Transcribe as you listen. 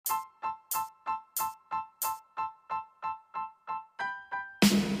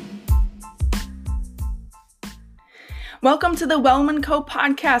Welcome to the Well Woman Co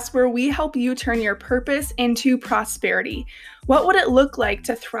podcast, where we help you turn your purpose into prosperity. What would it look like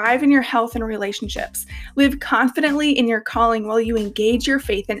to thrive in your health and relationships? Live confidently in your calling while you engage your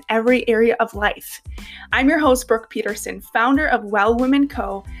faith in every area of life. I'm your host, Brooke Peterson, founder of Well Woman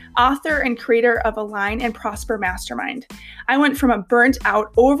Co, author and creator of Align and Prosper Mastermind. I went from a burnt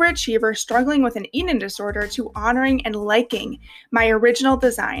out overachiever struggling with an eating disorder to honoring and liking my original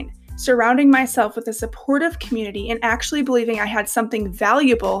design, surrounding myself with a supportive community, and actually believing I had something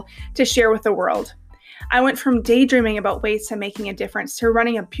valuable to share with the world. I went from daydreaming about ways to making a difference to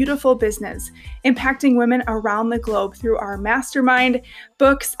running a beautiful business, impacting women around the globe through our mastermind,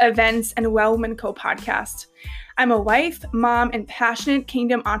 books, events, and Well Woman Co podcast. I'm a wife, mom, and passionate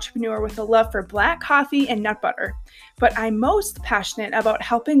kingdom entrepreneur with a love for black coffee and nut butter. But I'm most passionate about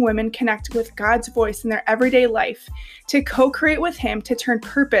helping women connect with God's voice in their everyday life, to co-create with Him to turn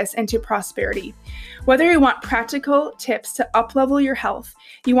purpose into prosperity. Whether you want practical tips to uplevel your health,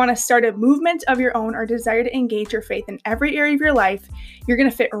 you want to start a movement of your own, or desire to engage your faith in every area of your life, you're going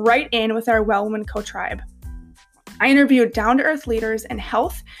to fit right in with our Well Woman Co tribe. I interview down-to-earth leaders in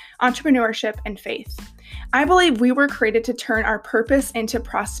health, entrepreneurship, and faith. I believe we were created to turn our purpose into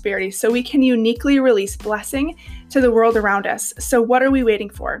prosperity so we can uniquely release blessing to the world around us. So what are we waiting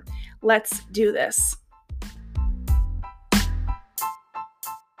for? Let's do this.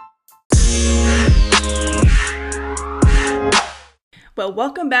 Well,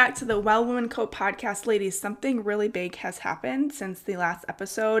 welcome back to the Well Woman Co podcast, ladies. Something really big has happened since the last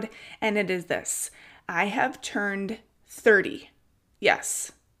episode, and it is this. I have turned 30.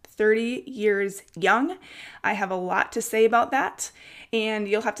 Yes, 30 years young. I have a lot to say about that, and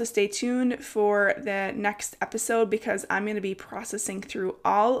you'll have to stay tuned for the next episode because I'm going to be processing through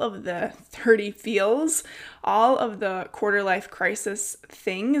all of the 30 feels, all of the quarter life crisis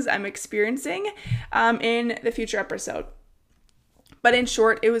things I'm experiencing in the future episode. But in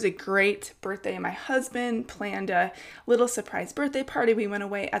short, it was a great birthday. My husband planned a little surprise birthday party. We went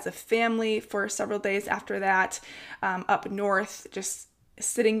away as a family for several days after that, up north, just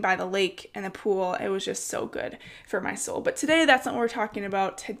sitting by the lake and the pool. It was just so good for my soul. But today, that's not what we're talking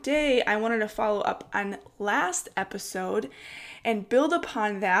about. Today, I wanted to follow up on last episode and build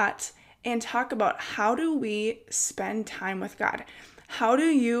upon that and talk about how do we spend time with God. How do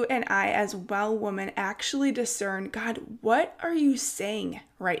you and I as well women actually discern, God, what are you saying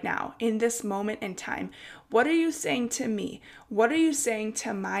right now in this moment in time? What are you saying to me? What are you saying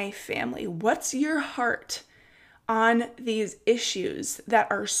to my family? What's your heart on these issues that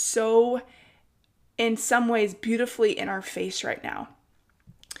are so, in some ways, beautifully in our face right now?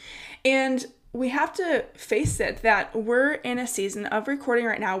 And we have to face it that we're in a season of recording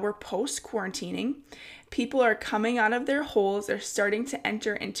right now. We're post-quarantining. People are coming out of their holes. They're starting to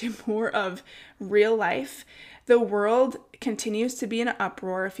enter into more of real life. The world continues to be in an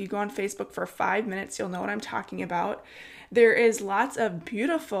uproar. If you go on Facebook for 5 minutes, you'll know what I'm talking about. There is lots of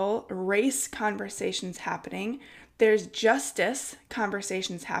beautiful race conversations happening. There's justice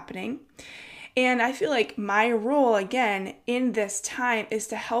conversations happening. And I feel like my role, again, in this time is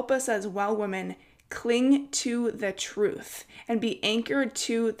to help us as well women cling to the truth and be anchored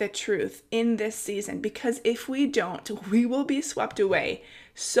to the truth in this season, because if we don't, we will be swept away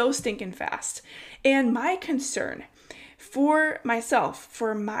so stinking fast. And my concern for myself,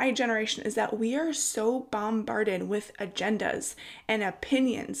 for my generation, is that we are so bombarded with agendas and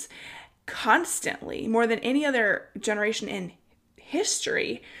opinions constantly, more than any other generation in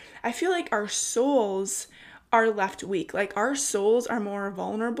history. I feel like our souls are left weak. Like our souls are more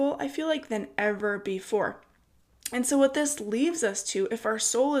vulnerable, I feel like, than ever before. And so what this leaves us to, if our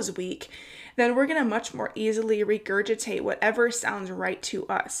soul is weak, then we're going to much more easily regurgitate whatever sounds right to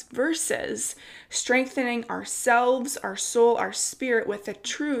us versus strengthening ourselves, our soul, our spirit with the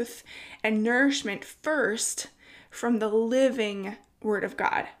truth and nourishment first from the living Word of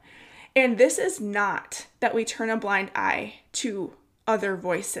God. And this is not that we turn a blind eye to other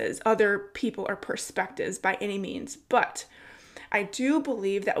voices, other people or perspectives by any means, but I do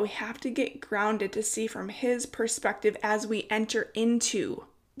believe that we have to get grounded to see from His perspective as we enter into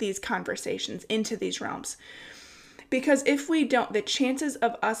these conversations, into these realms. Because if we don't, the chances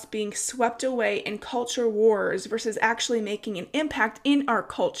of us being swept away in culture wars versus actually making an impact in our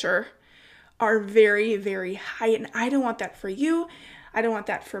culture are very, very high. And I don't want that for you. I don't want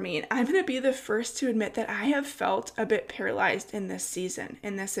that for me. And I'm going to be the first to admit that I have felt a bit paralyzed in this season,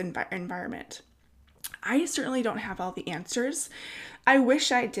 in this environment. I certainly don't have all the answers. I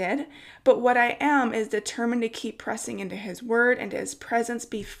wish I did, but what I am is determined to keep pressing into His Word and His presence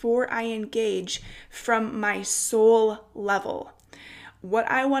before I engage from my soul level. what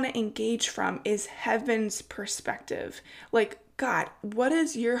I want to engage from is heaven's perspective. Like, God, what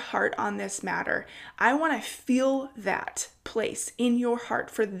is your heart on this matter? I want to feel that place in your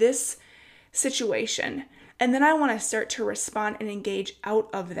heart for this situation. And then I want to start to respond and engage out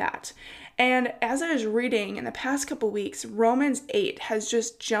of that. And as I was reading in the past couple weeks, Romans 8 has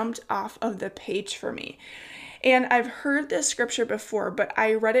just jumped off of the page for me. And I've heard this scripture before, but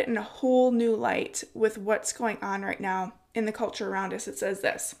I read it in a whole new light with what's going on right now in the culture around us. It says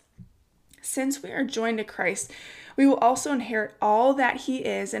this: since we are joined to Christ, we will also inherit all that he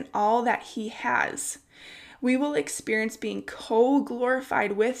is and all that he has. We will experience being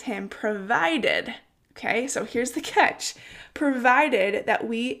co-glorified with him, provided, okay, so here's the catch, provided that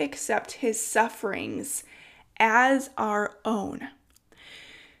we accept his sufferings as our own.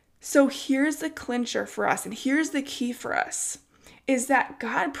 So here's the clincher for us, and here's the key for us, is that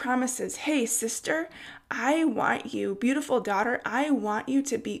God promises, hey, sister, I want you, beautiful daughter, I want you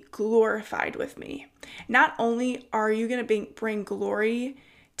to be glorified with me. Not only are you going to bring glory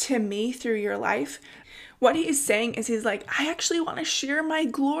to me through your life, what he's saying is he's like, I actually want to share my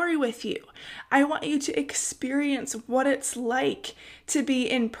glory with you. I want you to experience what it's like to be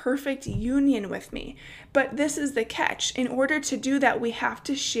in perfect union with me. But this is the catch. In order to do that, we have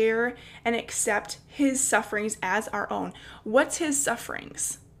to share and accept his sufferings as our own. What's his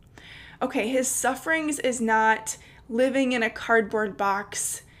sufferings? Okay, his sufferings is not living in a cardboard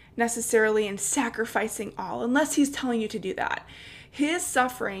box necessarily and sacrificing all, unless he's telling you to do that. His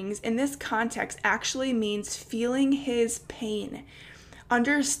sufferings in this context actually means feeling his pain,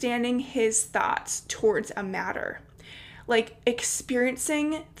 understanding his thoughts towards a matter, like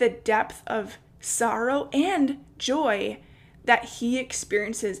experiencing the depth of sorrow and joy that he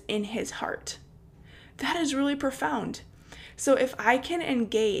experiences in his heart. That is really profound. So if I can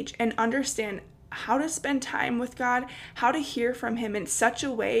engage and understand how to spend time with God, how to hear from him in such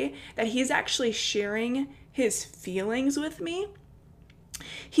a way that he's actually sharing his feelings with me,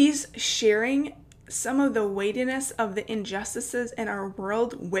 he's sharing some of the weightiness of the injustices in our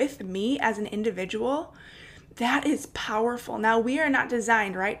world with me as an individual, that is powerful. Now, we are not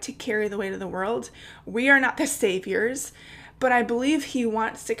designed, right, to carry the weight of the world. We are not the saviors, but I believe he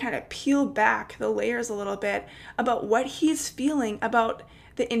wants to kind of peel back the layers a little bit about what he's feeling about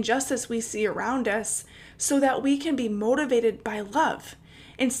the injustice we see around us so that we can be motivated by love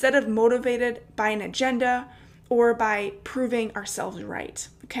instead of motivated by an agenda or by proving ourselves right,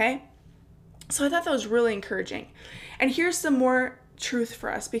 okay? So I thought that was really encouraging. And here's some more truth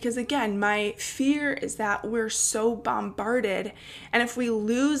for us, because again, my fear is that we're so bombarded, and if we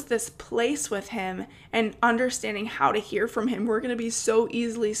lose this place with him and understanding how to hear from him, we're going to be so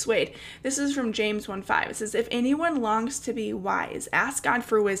easily swayed. This is from James 1:5. It says, if anyone longs to be wise, ask God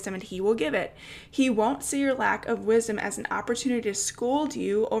for wisdom and he will give it. He won't see your lack of wisdom as an opportunity to scold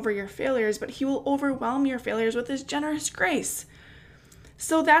you over your failures, but he will overwhelm your failures with his generous grace.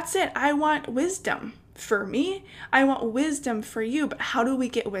 So that's it. I want wisdom for me. I want wisdom for you. But how do we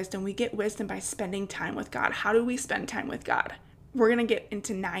get wisdom? We get wisdom by spending time with God. How do we spend time with God? We're going to get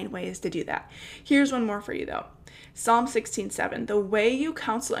into 9 ways to do that. Here's one more for you though. Psalm 16:7. The way you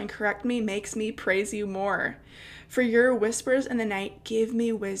counsel and correct me makes me praise you more. For your whispers in the night give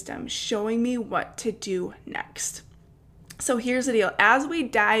me wisdom, showing me what to do next. So here's the deal. As we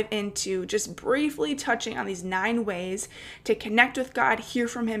dive into just briefly touching on these 9 ways to connect with God, hear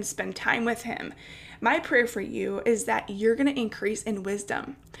from him, spend time with him, my prayer for you is that you're going to increase in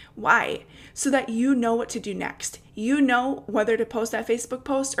wisdom. Why? So that you know what to do next. You know whether to post that Facebook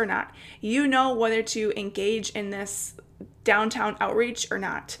post or not. You know whether to engage in this downtown outreach or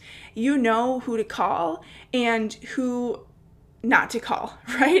not. You know who to call and who not to call,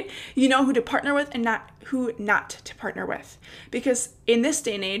 right? You know who to partner with and who not to partner with. Because in this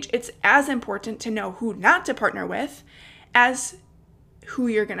day and age, it's as important to know who not to partner with as who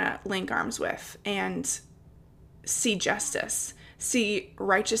you're going to link arms with and see justice, see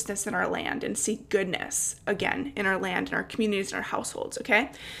righteousness in our land, and see goodness again in our land, in our communities, in our households, okay?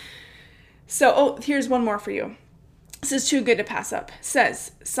 So, here's one more for you. This is too good to pass up. It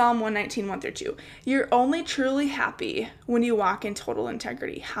says, Psalm 119, 1-2, you're only truly happy when you walk in total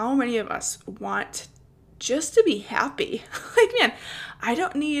integrity. How many of us want just to be happy? Like, man, I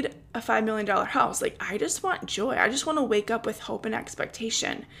don't need a $5 million house. Like, I just want joy. I just want to wake up with hope and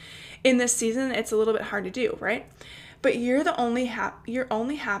expectation. In this season, it's a little bit hard to do, right? But you're only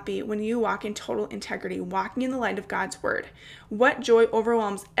happy when you walk in total integrity, walking in the light of God's word. What joy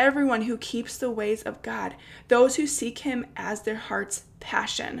overwhelms everyone who keeps the ways of God, those who seek him as their heart's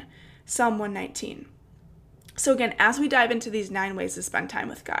passion. Psalm 119. So again, as we dive into these 9 ways to spend time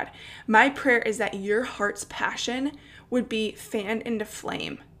with God, my prayer is that your heart's passion would be fanned into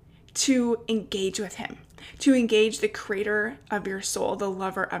flame to engage with him, to engage the creator of your soul, the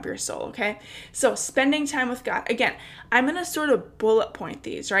lover of your soul, okay? So spending time with God. Again, I'm going to sort of bullet point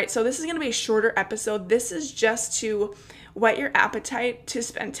these, right? So this is going to be a shorter episode. This is just to whet your appetite to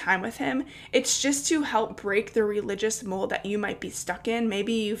spend time with him. It's just to help break the religious mold that you might be stuck in.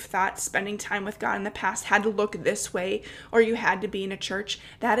 Maybe you've thought spending time with God in the past had to look this way, or you had to be in a church.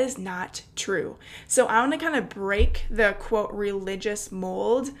 That is not true. So I want to kind of break the quote religious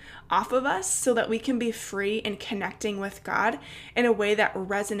mold off of us so that we can be free in connecting with God in a way that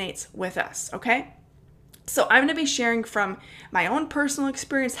resonates with us, okay? So I'm going to be sharing from my own personal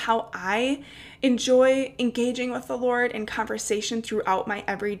experience how I enjoy engaging with the Lord in conversation throughout my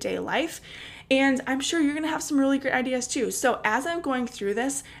everyday life. And I'm sure you're going to have some really great ideas too. So as I'm going through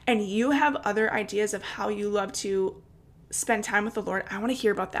this and you have other ideas of how you love to spend time with the Lord, I want to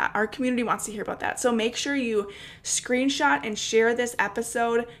hear about that. Our community wants to hear about that. So make sure you screenshot and share this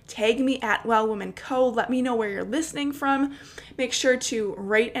episode. Tag me at Well Woman Co. Let me know where you're listening from. Make sure to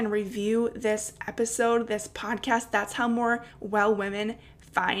rate and review this episode, this podcast. That's how more well women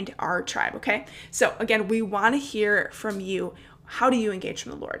find our tribe, okay? So again, we want to hear from you. How do you engage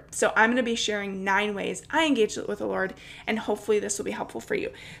with the Lord? So I'm going to be sharing 9 ways I engage with the Lord, and hopefully this will be helpful for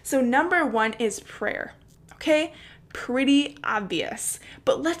you. So number 1 is prayer, okay? Pretty obvious,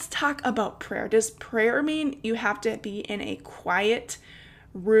 but let's talk about prayer. Does prayer mean you have to be in a quiet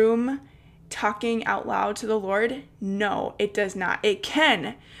room talking out loud to the Lord? No, it does not. It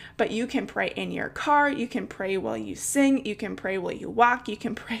can, but you can pray in your car. You can pray while you sing. You can pray while you walk. You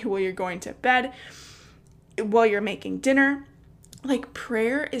can pray while you're going to bed, while you're making dinner. Like,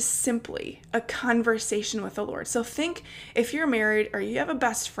 prayer is simply a conversation with the Lord. So think if you're married or you have a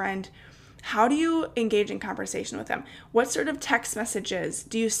best friend, how do you engage in conversation with them? What sort of text messages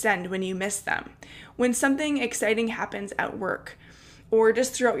do you send when you miss them? When something exciting happens at work or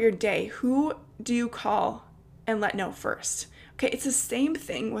just throughout your day, who do you call and let know first? Okay, it's the same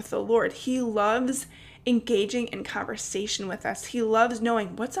thing with the Lord. He loves engaging in conversation with us. He loves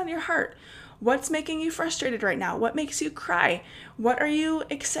knowing what's on your heart. What's making you frustrated right now? What makes you cry? What are you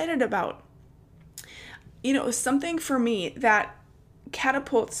excited about? You know, something for me that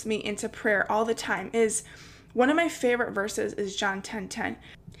catapults me into prayer all the time is one of my favorite verses is John 10:10.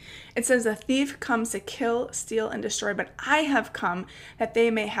 It says, "A thief comes to kill, steal, and destroy, but I have come that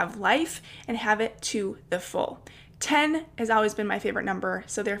they may have life and have it to the full." 10 has always been my favorite number,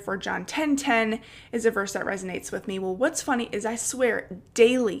 so therefore John 10:10 is a verse that resonates with me. Well, what's funny is I swear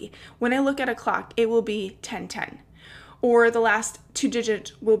daily when I look at a clock, it will be 10:10. Or the last 2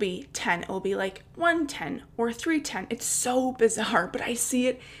 digits will be 10. It will be like 110 or 310. It's so bizarre, but I see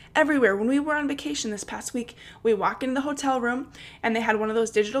it everywhere. When we were on vacation this past week, we walked into the hotel room and they had one of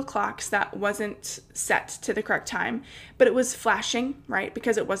those digital clocks that wasn't set to the correct time, but it was flashing, right?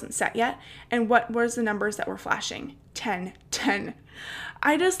 Because it wasn't set yet. And what was the numbers that were flashing? 10, 10.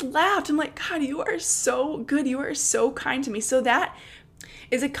 I just laughed. I'm like, God, you are so good. You are so kind to me. So that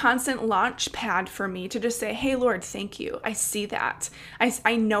is a constant launch pad for me to just say, hey, Lord, thank you. I see that.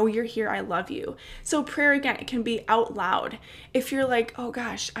 I know you're here. I love you. So prayer, again, it can be out loud. If you're like, oh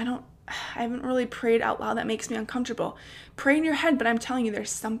gosh, I haven't really prayed out loud. That makes me uncomfortable. Pray in your head, but I'm telling you, there's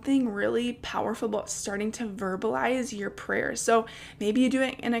something really powerful about starting to verbalize your prayers. So maybe you do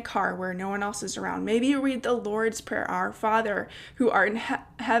it in a car where no one else is around. Maybe you read the Lord's Prayer, Our Father, who art in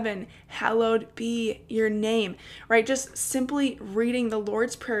heaven, hallowed be your name, right? Just simply reading the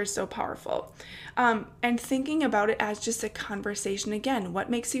Lord's Prayer is so powerful. And thinking about it as just a conversation again. What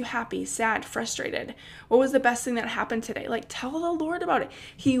makes you happy, sad, frustrated? What was the best thing that happened today? Like, tell the Lord about it.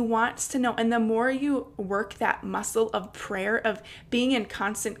 He wants to know. And the more you work that muscle of prayer, of being in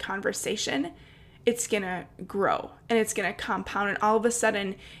constant conversation, it's going to grow and it's going to compound. And all of a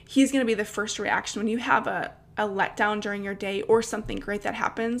sudden, he's going to be the first reaction when you have a letdown during your day or something great that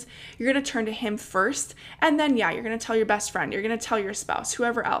happens. You're going to turn to him first. And then, you're going to tell your best friend. You're going to tell your spouse,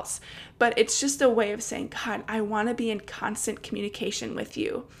 whoever else. But it's just a way of saying, God, I want to be in constant communication with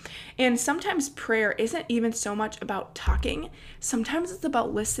you. And sometimes prayer isn't even so much about talking. Sometimes it's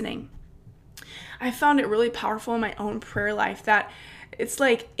about listening. I found it really powerful in my own prayer life that it's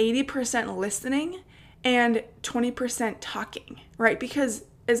like 80% listening and 20% talking, right? Because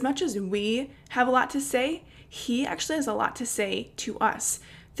as much as we have a lot to say, he actually has a lot to say to us.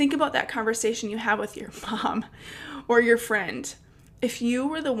 Think about that conversation you have with your mom or your friend. if you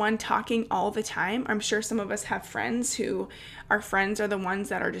were the one talking all the time, I'm sure some of us have friends who our friends are the ones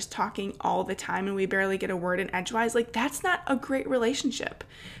that are just talking all the time and we barely get a word in edgewise. Like, that's not a great relationship.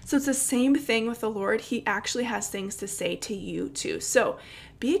 So it's the same thing with the Lord. He actually has things to say to you too. So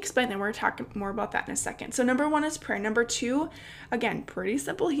be expectant. We're talking more about that in a second. So number 1 is prayer. Number 2, again, pretty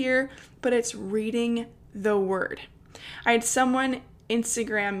simple here, but it's reading the word. I had someone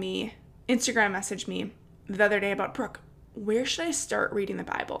Instagram message me the other day about, Brooke, where should I start reading the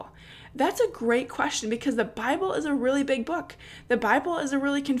Bible? That's a great question because the Bible is a really big book. The Bible is a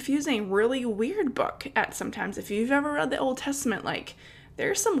really confusing, really weird book at sometimes. If you've ever read the Old Testament, like,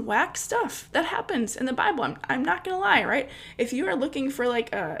 there's some whack stuff that happens in the Bible. I'm not going to lie, right? If you are looking for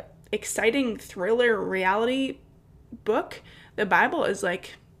like a exciting thriller reality book, the Bible is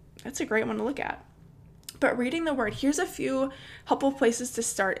like, that's a great one to look at. But reading the word, here's a few helpful places to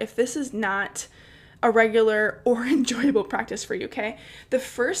start if this is not a regular or enjoyable practice for you, okay? The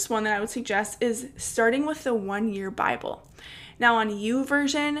first one that I would suggest is starting with the 1-year Bible. Now on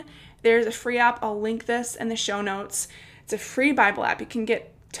YouVersion, there's a free app. I'll link this in the show notes. It's a free Bible app. You can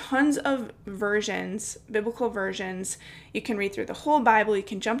get tons of versions, biblical versions. You can read through the whole Bible. You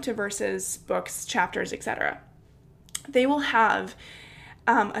can jump to verses, books, chapters, etc. They will have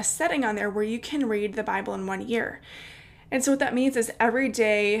a setting on there where you can read the Bible in 1 year. And so what that means is every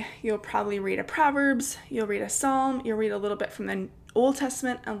day you'll probably read a Proverbs, you'll read a Psalm, you'll read a little bit from the Old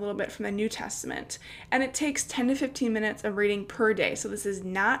Testament, and a little bit from the New Testament. And it takes 10 to 15 minutes of reading per day. So this is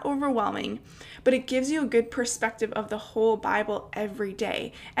not overwhelming, but it gives you a good perspective of the whole Bible every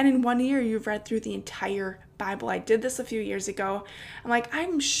day. And in 1 year, you've read through the entire Bible. I did this a few years ago. I'm like,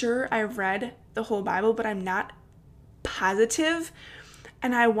 I'm sure I've read the whole Bible, but I'm not positive.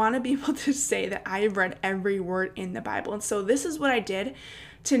 And I want to be able to say that I have read every word in the Bible. And so this is what I did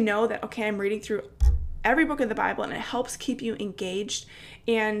to know that, okay, I'm reading through every book of the Bible, and it helps keep you engaged.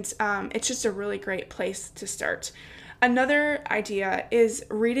 And it's just a really great place to start. Another idea is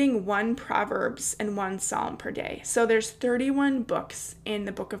reading 1 Proverbs and 1 Psalm per day. So there's 31 books in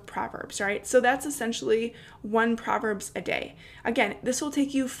the book of Proverbs, right? So that's essentially 1 Proverbs a day. Again, this will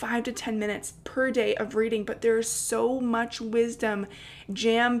take you 5 to 10 minutes per day of reading, but there's so much wisdom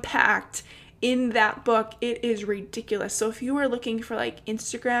jam-packed in that book. It is ridiculous. So if you are looking for like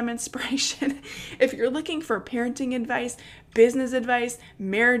Instagram inspiration, if you're looking for parenting advice, business advice,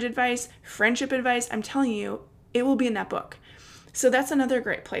 marriage advice, friendship advice, I'm telling you, it will be in that book. So that's another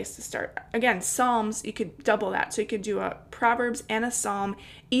great place to start. Again, Psalms, you could double that. So you could do a Proverbs and a Psalm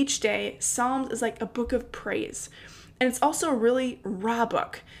each day. Psalms is like a book of praise. And it's also a really raw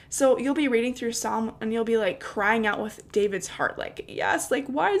book. So you'll be reading through Psalm and you'll be like crying out with David's heart. Like, yes, like,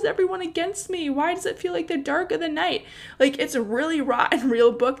 why is everyone against me? Why does it feel like the dark of the night? Like, it's a really raw and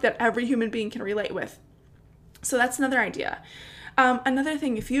real book that every human being can relate with. So that's another idea. Another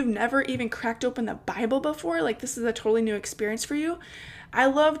thing, if you've never even cracked open the Bible before, like this is a totally new experience for you, I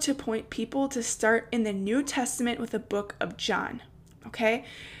love to point people to start in the New Testament with the book of John, okay?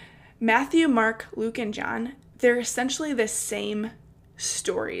 Matthew, Mark, Luke, and John, they're essentially the same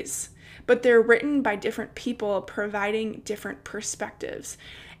stories, but they're written by different people providing different perspectives.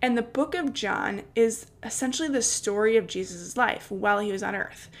 And the book of John is essentially the story of Jesus' life while he was on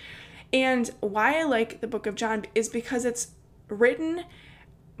earth. And why I like the book of John is because it's written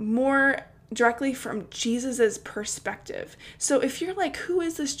more directly from Jesus's perspective. So if you're like, who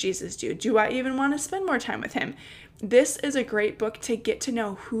is this Jesus dude? Do I even want to spend more time with him? This is a great book to get to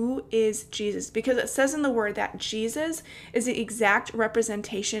know who is Jesus, because it says in the word that Jesus is the exact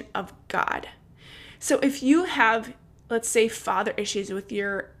representation of God. So if you have, let's say, father issues with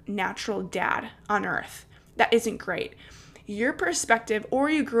your natural dad on earth, that isn't great. Your perspective, or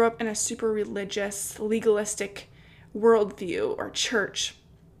you grew up in a super religious, legalistic worldview or church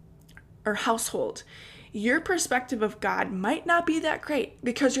or household, your perspective of God might not be that great,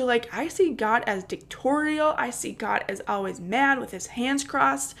 because you're like, I see God as dictatorial. I see God as always mad with his hands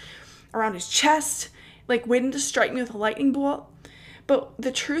crossed around his chest, like waiting to strike me with a lightning bolt. But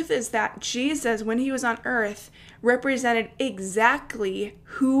the truth is that Jesus, when he was on earth, represented exactly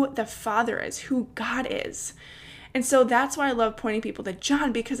who the Father is, who God is. And so that's why I love pointing people to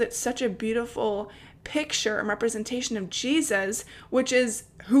John, because it's such a beautiful picture and representation of Jesus, which is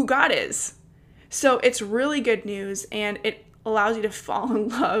who God is. So it's really good news, and it allows you to fall in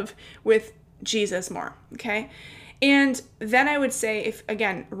love with Jesus more, okay? And then I would say, if,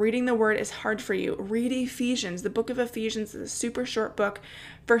 again, reading the word is hard for you, read Ephesians. The book of Ephesians is a super short book.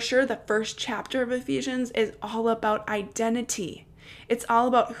 For sure, the first chapter of Ephesians is all about identity. It's all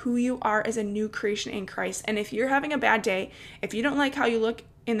about who you are as a new creation in Christ. And if you're having a bad day, if you don't like how you look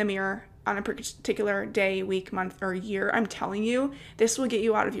in the mirror, on a particular day, week, month, or year, I'm telling you, this will get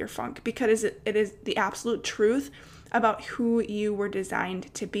you out of your funk, because it is the absolute truth about who you were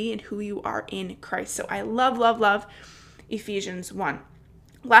designed to be and who you are in Christ. So I love, love, love Ephesians 1.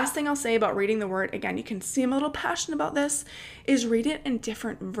 Last thing I'll say about reading the word, again, you can see I'm a little passionate about this, is read it in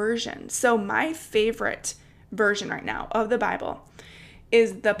different versions. So my favorite version right now of the Bible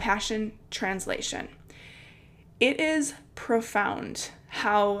is the Passion Translation. It is profound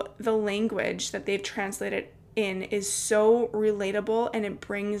how the language that they've translated in is so relatable, and it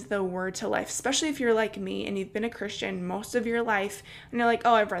brings the word to life, especially if you're like me and you've been a Christian most of your life and you're like,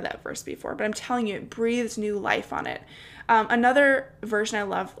 oh, I've read that verse before, but I'm telling you, it breathes new life on it. Another version I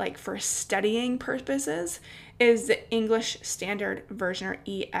love, like for studying purposes, is the English Standard Version, or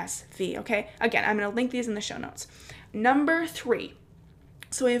ESV. Okay, again, I'm going to link these in the show notes. Number 3.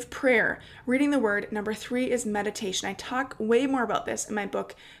 So we have prayer, reading the word. Number 3 is meditation. I talk way more about this in my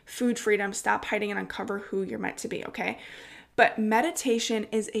book, Food Freedom, Stop Hiding and Uncover Who You're Meant to Be, okay? But meditation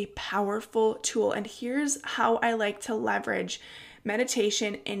is a powerful tool, and here's how I like to leverage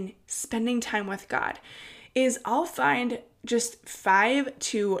meditation in spending time with God, is I'll find just 5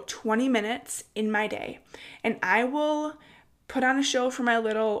 to 20 minutes in my day, and I will put on a show for my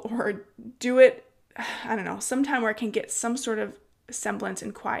little, or do it, I don't know, sometime where I can get some sort of semblance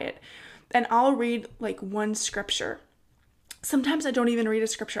and quiet, and I'll read like one scripture. Sometimes I don't even read a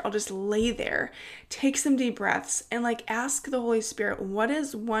scripture. I'll just lay there, take some deep breaths, and like ask the Holy Spirit, what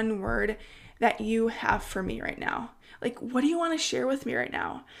is one word that you have for me right now? Like, what do you want to share with me right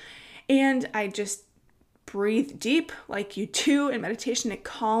now? And I just breathe deep like you do in meditation to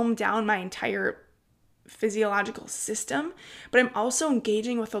calm down my entire physiological system, but I'm also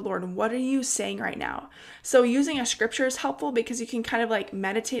engaging with the Lord. What are you saying right now? So using a scripture is helpful, because you can kind of like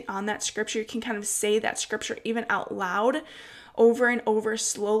meditate on that scripture. You can kind of say that scripture even out loud over and over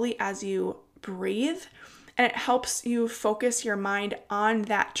slowly as you breathe, and it helps you focus your mind on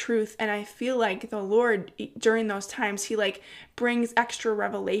that truth. And I feel like the Lord, during those times, he like brings extra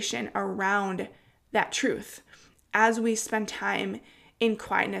revelation around that truth as we spend time in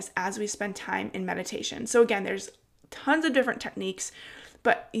quietness, as we spend time in meditation. So again, there's tons of different techniques,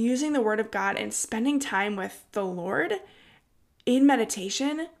 but using the word of God and spending time with the Lord in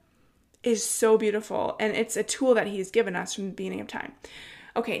meditation is so beautiful. And it's a tool that he's given us from the beginning of time.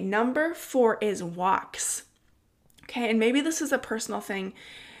 Okay, number 4 is walks. Okay, and maybe this is a personal thing.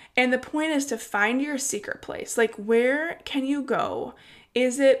 And the point is to find your secret place. Like, where can you go?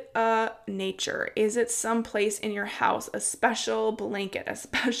 Is it nature? Is it some place in your house, a special blanket, a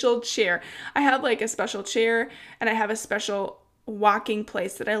special chair? I have like a special chair, and I have a special walking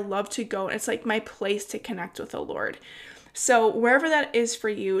place that I love to go. It's like my place to connect with the Lord. So wherever that is for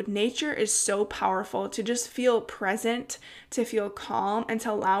you, nature is so powerful to just feel present, to feel calm, and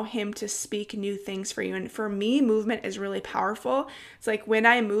to allow him to speak new things for you. And for me, movement is really powerful. It's like when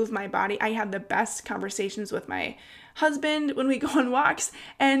I move my body, I have the best conversations with my husband when we go on walks,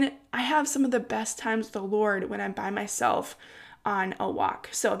 and I have some of the best times with the Lord when I'm by myself on a walk.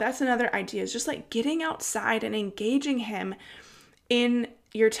 So that's another idea, is just like getting outside and engaging him in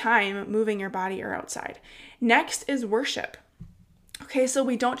your time moving your body or outside. Next is worship. Okay, so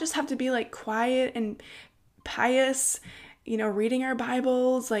we don't just have to be like quiet and pious, reading our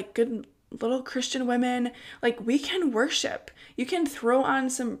Bibles like good little Christian women. Like, we can worship. You can throw on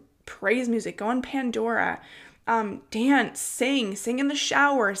some praise music, go on Pandora, dance, sing in the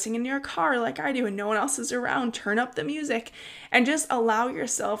shower, sing in your car like I do and no one else is around. Turn up the music and just allow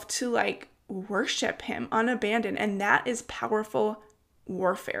yourself to like worship him unabandoned. And that is powerful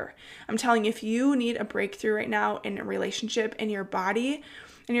warfare. I'm telling you, if you need a breakthrough right now in a relationship, in your body,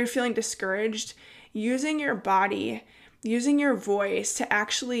 and you're feeling discouraged, using your body, using your voice to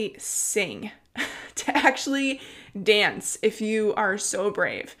actually sing, to actually dance, if you are so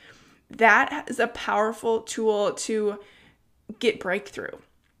brave, that is a powerful tool to get breakthrough.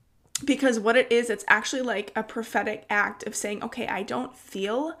 Because what it is, it's actually like a prophetic act of saying, okay, I don't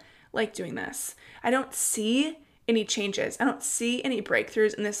feel like doing this. I don't see any changes. I don't see any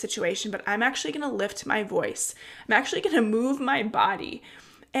breakthroughs in this situation, but I'm actually going to lift my voice. I'm actually going to move my body,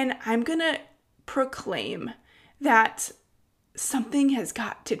 and I'm going to proclaim that something has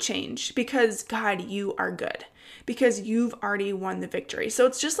got to change, because God, you are good, because you've already won the victory. So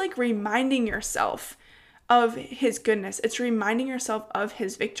it's just like reminding yourself of his goodness. It's reminding yourself of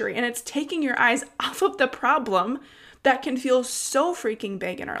his victory, and it's taking your eyes off of the problem that can feel so freaking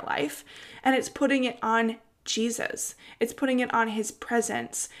big in our life, and it's putting it on Jesus. It's putting it on his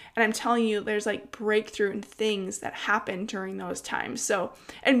presence. And I'm telling you, there's like breakthrough and things that happen during those times. So,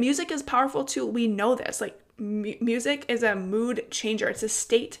 and music is powerful too. We know this. Like, music is a mood changer. It's a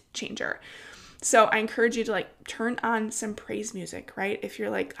state changer. So I encourage you to like turn on some praise music, right? If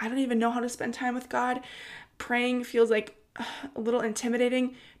you're like, I don't even know how to spend time with God, praying feels like a little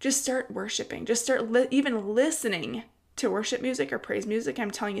intimidating, just start worshiping. Just start even listening to worship music or praise music.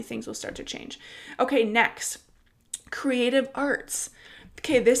 I'm telling you, things will start to change. Okay, next, creative arts.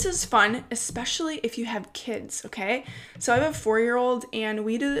 Okay, this is fun, especially if you have kids, okay? So I have a 4-year-old and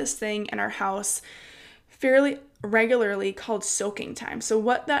we do this thing in our house fairly regularly called soaking time. So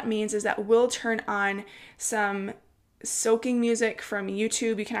what that means is that we'll turn on some soaking music from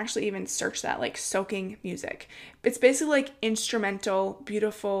YouTube. You can actually even search that, like soaking music. It's basically like instrumental,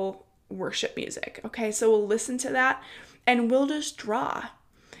 beautiful worship music. Okay, so we'll listen to that and we'll just draw.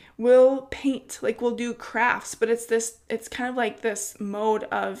 We'll paint, like we'll do crafts, but it's kind of like this mode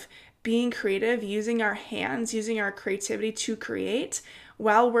of being creative, using our hands, using our creativity to create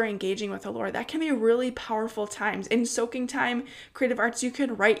while we're engaging with the Lord. That can be really powerful times. In soaking time, creative arts, you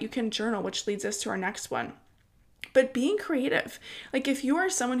can write, you can journal, which leads us to our next one. But being creative, like if you are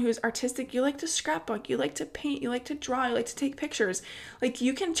someone who's artistic, you like to scrapbook, you like to paint, you like to draw, you like to take pictures, like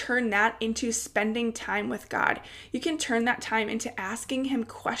you can turn that into spending time with God. You can turn that time into asking him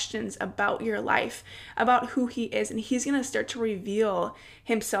questions about your life, about who he is, and he's going to start to reveal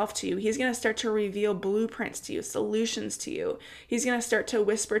himself to you. He's going to start to reveal blueprints to you, solutions to you. He's going to start to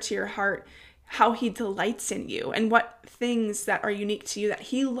whisper to your heart how he delights in you and what things that are unique to you that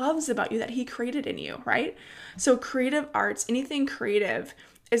he loves about you, that he created in you, right? So creative arts, anything creative,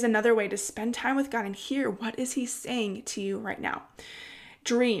 is another way to spend time with God and hear what is he saying to you right now.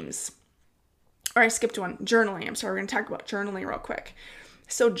 Dreams. Or I skipped one. Journaling. I'm sorry, we're going to talk about journaling real quick.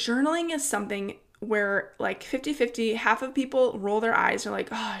 So journaling is something where like 50-50, half of people roll their eyes and are like,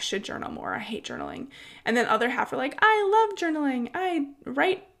 oh, I should journal more. I hate journaling. And then other half are like, I love journaling. I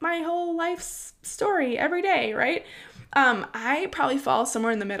write my whole life's story every day, right? I probably fall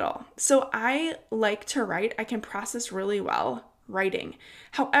somewhere in the middle. So I like to write. I can process really well writing.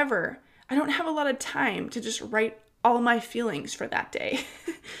 However, I don't have a lot of time to just write all my feelings for that day.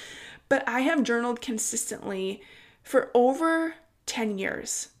 But I have journaled consistently for over 10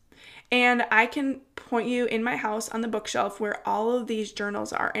 years. And I can point you in my house on the bookshelf where all of these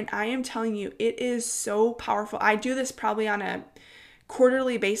journals are. And I am telling you, it is so powerful. I do this probably on a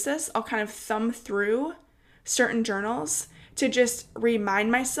quarterly basis. I'll kind of thumb through certain journals to just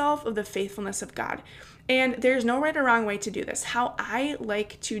remind myself of the faithfulness of God. And there's no right or wrong way to do this. How I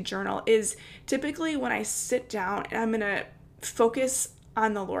like to journal is typically when I sit down and I'm going to focus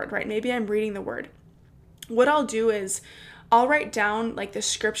on the Lord, right? Maybe I'm reading the word. What I'll do is I'll write down like the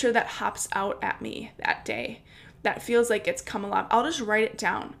scripture that hops out at me that day that feels like it's come alive. I'll just write it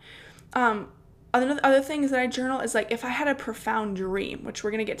down. Other things that I journal is like if I had a profound dream, which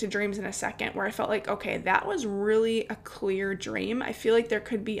we're going to get to dreams in a second, where I felt like, okay, that was really a clear dream. I feel like there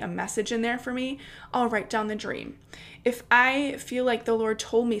could be a message in there for me. I'll write down the dream. If I feel like the Lord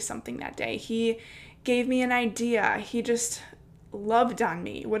told me something that day, he gave me an idea, he just loved on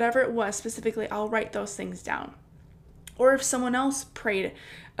me, whatever it was specifically, I'll write those things down. Or if someone else prayed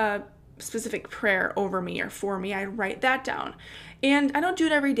a specific prayer over me or for me, I write that down. And I don't do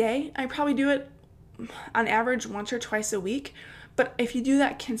it every day. I probably do it on average once or twice a week. But if you do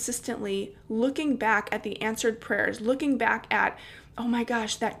that consistently, looking back at the answered prayers, looking back at, oh my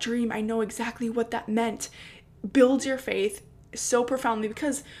gosh, that dream, I know exactly what that meant, builds your faith so profoundly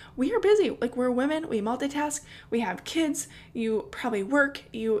because we are busy. Like we're women, we multitask, we have kids, you probably work,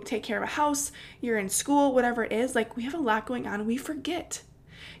 you take care of a house, you're in school, whatever it is. Like we have a lot going on. We forget.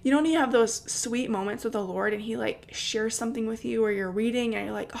 You don't need to have those sweet moments with the Lord and he like shares something with you or you're reading and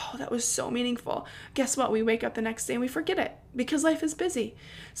you're like, oh, that was so meaningful. Guess what? We wake up the next day and we forget it because life is busy.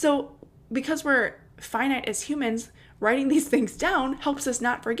 So because we're finite as humans, writing these things down helps us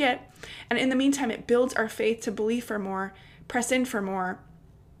not forget. And in the meantime, it builds our faith to believe for more, press in for more,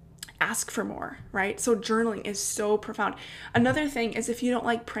 ask for more, right? So journaling is so profound. Another thing is if you don't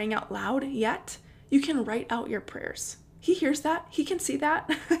like praying out loud yet, you can write out your prayers. He hears that. He can see that.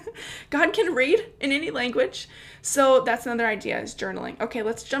 God can read in any language. So that's another idea is journaling. Okay,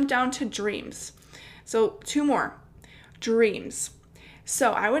 let's jump down to dreams. So 2 more. Dreams.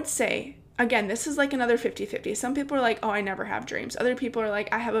 So I would say, again, this is like another 50-50. Some people are like, oh, I never have dreams. Other people are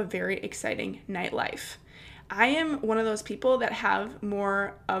like, I have a very exciting nightlife. I am one of those people that have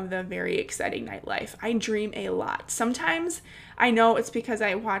more of the very exciting nightlife. I dream a lot. Sometimes I know it's because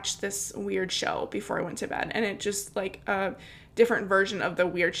I watched this weird show before I went to bed and it just like a different version of the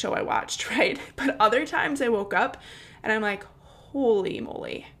weird show I watched, right? But other times I woke up and I'm like, holy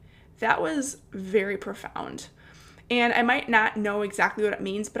moly, that was very profound. And I might not know exactly what it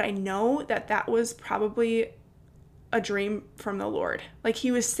means, but I know that that was probably a dream from the Lord. Like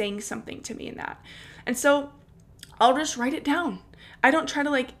he was saying something to me in that. And so I'll just write it down. I don't try to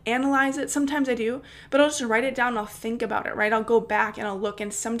like analyze it. Sometimes I do, but I'll just write it down and I'll think about it, right? I'll go back and I'll look,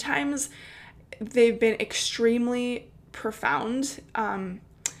 and sometimes they've been extremely profound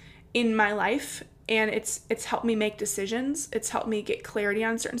in my life, and it's helped me make decisions. It's helped me get clarity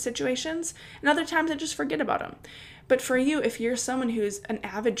on certain situations, and other times I just forget about them. But for you, if you're someone who's an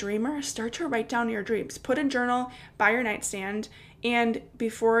avid dreamer, start to write down your dreams. Put a journal by your nightstand, and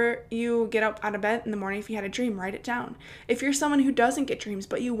before you get up out of bed in the morning, if you had a dream, write it down. If you're someone who doesn't get dreams,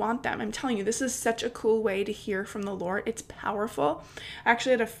 but you want them, I'm telling you, this is such a cool way to hear from the Lord. It's powerful. I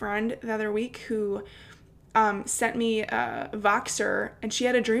actually had a friend the other week who sent me a Voxer, and she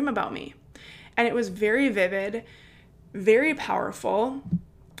had a dream about me. And it was very vivid, very powerful,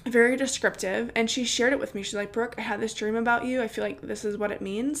 very descriptive. And she shared it with me. She's like, Brooke, I had this dream about you. I feel like this is what it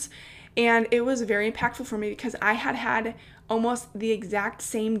means. And it was very impactful for me because I had almost the exact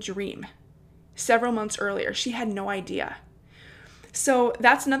same dream several months earlier. She had no idea. So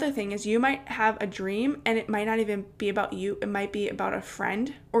that's another thing, is you might have a dream and it might not even be about you. It might be about a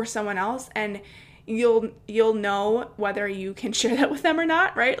friend or someone else. And you'll know whether you can share that with them or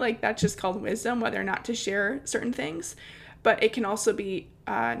not, right? Like that's just called wisdom, whether or not to share certain things. But it can also be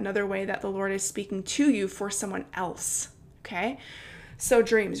another way that the Lord is speaking to you for someone else, okay? So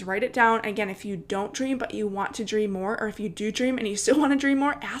dreams, write it down. Again, if you don't dream but you want to dream more, or if you do dream and you still want to dream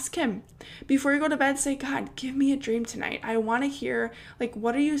more, ask him. Before you go to bed, say, God, give me a dream tonight. I want to hear, like,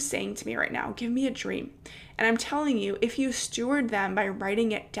 what are you saying to me right now? Give me a dream. And I'm telling you, if you steward them by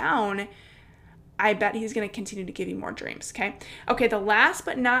writing it down, I bet he's going to continue to give you more dreams, okay? Okay, the last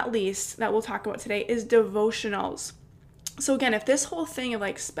but not least that we'll talk about today is devotionals. So again, if this whole thing of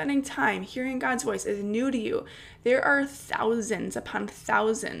like spending time hearing God's voice is new to you, there are thousands upon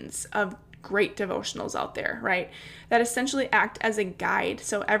thousands of great devotionals out there, right? That essentially act as a guide.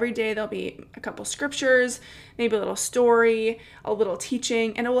 So every day there'll be a couple scriptures, maybe a little story, a little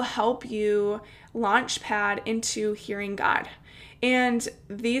teaching, and it will help you launch pad into hearing God. And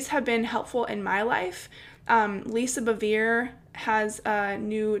these have been helpful in my life. Lisa Bevere has a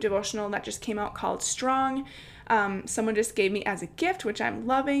new devotional that just came out called Strong. Someone just gave me as a gift, which I'm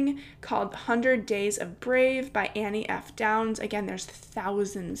loving, called 100 Days of Brave by Annie F. Downs. Again, there's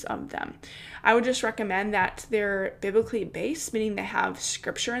thousands of them. I would just recommend that they're biblically based, meaning they have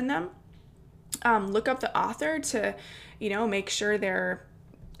scripture in them. Look up the author to, make sure they're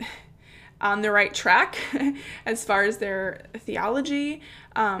on the right track as far as their theology.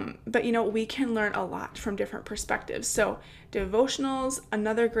 But we can learn a lot from different perspectives. So devotionals,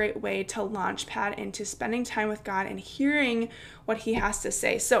 another great way to launch pad into spending time with God and hearing what he has to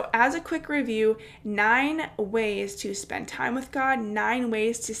say. So as a quick review, 9 ways to spend time with God, 9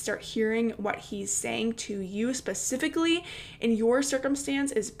 ways to start hearing what he's saying to you specifically in your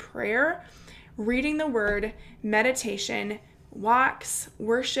circumstance is prayer, reading the word, meditation, walks,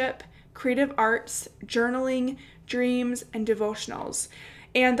 worship, creative arts, journaling, dreams, and devotionals.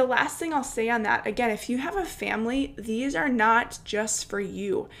 And the last thing I'll say on that, again, if you have a family, these are not just for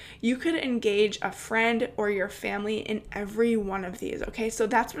you. You could engage a friend or your family in every one of these, okay? So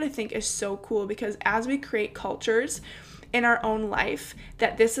that's what I think is so cool, because as we create cultures in our own life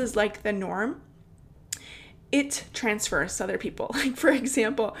that this is like the norm, it transfers to other people. Like, for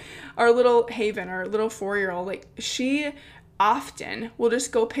example, our little Haven, our little 4-year-old, like, she often will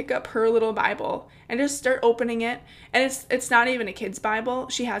just go pick up her little Bible and just start opening it. And it's not even a kid's Bible.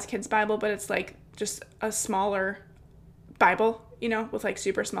 She has kids' Bible, but it's like just a smaller Bible, with like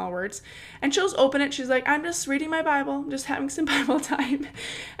super small words. And she'll just open it. She's like, I'm just reading my Bible, I'm just having some Bible time.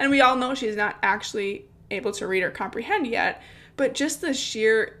 And we all know she's not actually able to read or comprehend yet, but just the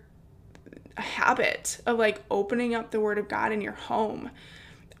sheer habit of like opening up the Word of God in your home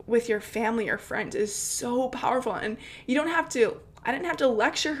with your family or friends is so powerful. And I didn't have to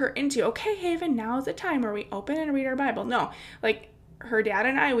lecture her into, okay, Haven, now is the time where we open and read our Bible. No, like her dad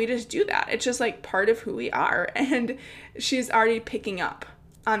and I, we just do that. It's just like part of who we are. And she's already picking up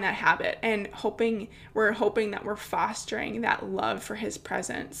on that habit, and we're hoping that we're fostering that love for his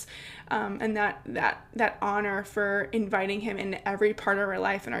presence, and that honor for inviting him into every part of our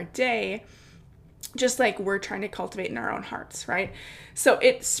life and our day, just like we're trying to cultivate in our own hearts, right? So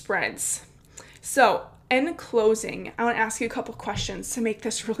it spreads. So in closing, I want to ask you a couple questions to make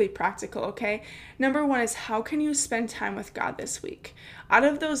this really practical, okay? Number 1 is, how can you spend time with God this week? Out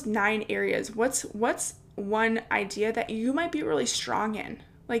of those 9 areas, what's one idea that you might be really strong in?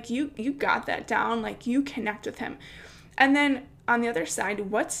 Like you got that down, like you connect with him. And then on the other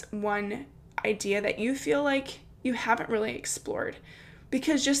side, what's one idea that you feel like you haven't really explored.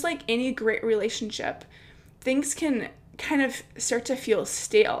 Because just like any great relationship, things can kind of start to feel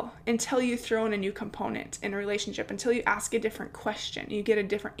stale until you throw in a new component in a relationship, until you ask a different question, you get a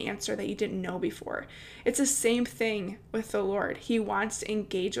different answer that you didn't know before. It's the same thing with the Lord. He wants to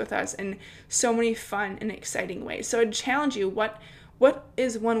engage with us in so many fun and exciting ways. So I'd challenge you, what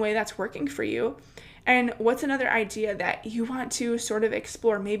is one way that's working for you? And what's another idea that you want to sort of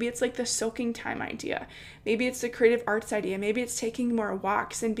explore? Maybe it's like the soaking time idea. Maybe it's the creative arts idea. Maybe it's taking more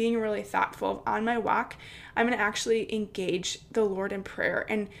walks and being really thoughtful. On my walk, I'm going to actually engage the Lord in prayer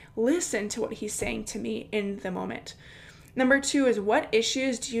and listen to what he's saying to me in the moment. Number 2 is, what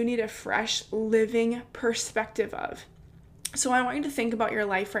issues do you need a fresh living perspective of? So I want you to think about your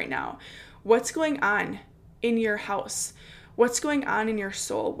life right now. What's going on in your house? What's going on in your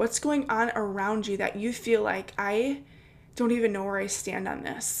soul? What's going on around you that you feel like, I don't even know where I stand on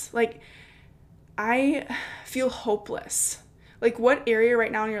this? Like, I feel hopeless. Like, what area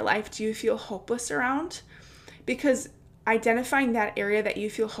right now in your life do you feel hopeless around? Because identifying that area that you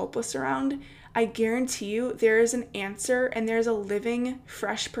feel hopeless around, I guarantee you there is an answer and there's a living,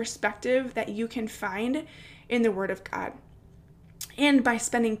 fresh perspective that you can find in the Word of God. And by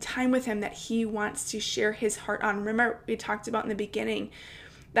spending time with him that he wants to share his heart on. Remember, we talked about in the beginning,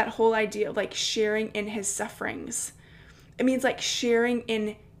 that whole idea of like sharing in his sufferings. It means like sharing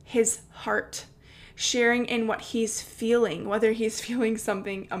in his heart, sharing in what he's feeling, whether he's feeling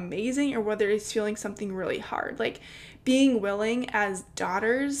something amazing or whether he's feeling something really hard. Like being willing as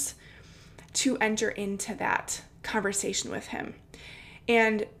daughters to enter into that conversation with him.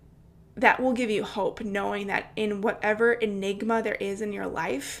 And that will give you hope, knowing that in whatever enigma there is in your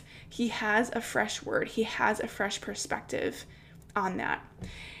life, he has a fresh word. He has a fresh perspective on that.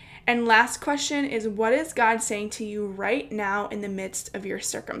 And last question is, what is God saying to you right now in the midst of your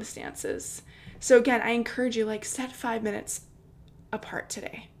circumstances? So again, I encourage you, like, set 5 minutes apart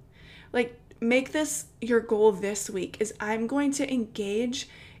today. Like, make this your goal this week, is I'm going to engage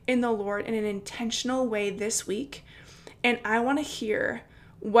in the Lord in an intentional way this week. And I want to hear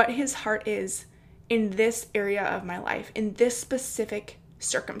what his heart is in this area of my life, in this specific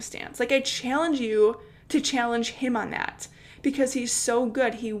circumstance. Like, I challenge you to challenge him on that, because he's so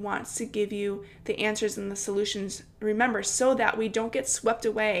good. He wants to give you the answers and the solutions, remember, so that we don't get swept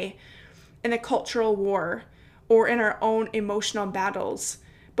away in a cultural war or in our own emotional battles,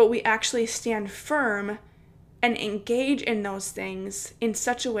 but we actually stand firm and engage in those things in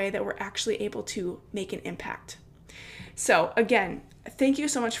such a way that we're actually able to make an impact. So again, thank you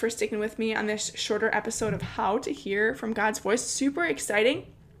so much for sticking with me on this shorter episode of How to Hear from God's Voice. Super exciting.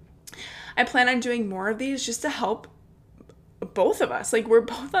 I plan on doing more of these just to help both of us. Like, we're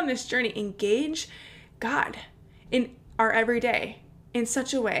both on this journey. Engage God in our everyday in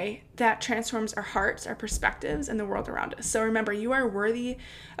such a way that transforms our hearts, our perspectives, and the world around us. So remember, you are worthy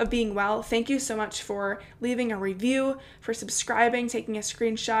of being well. Thank you so much for leaving a review, for subscribing, taking a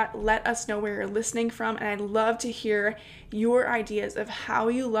screenshot. Let us know where you're listening from, and I'd love to hear your ideas of how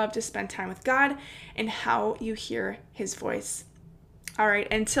you love to spend time with God and how you hear his voice. All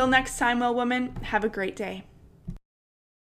right, until next time, well woman, have a great day.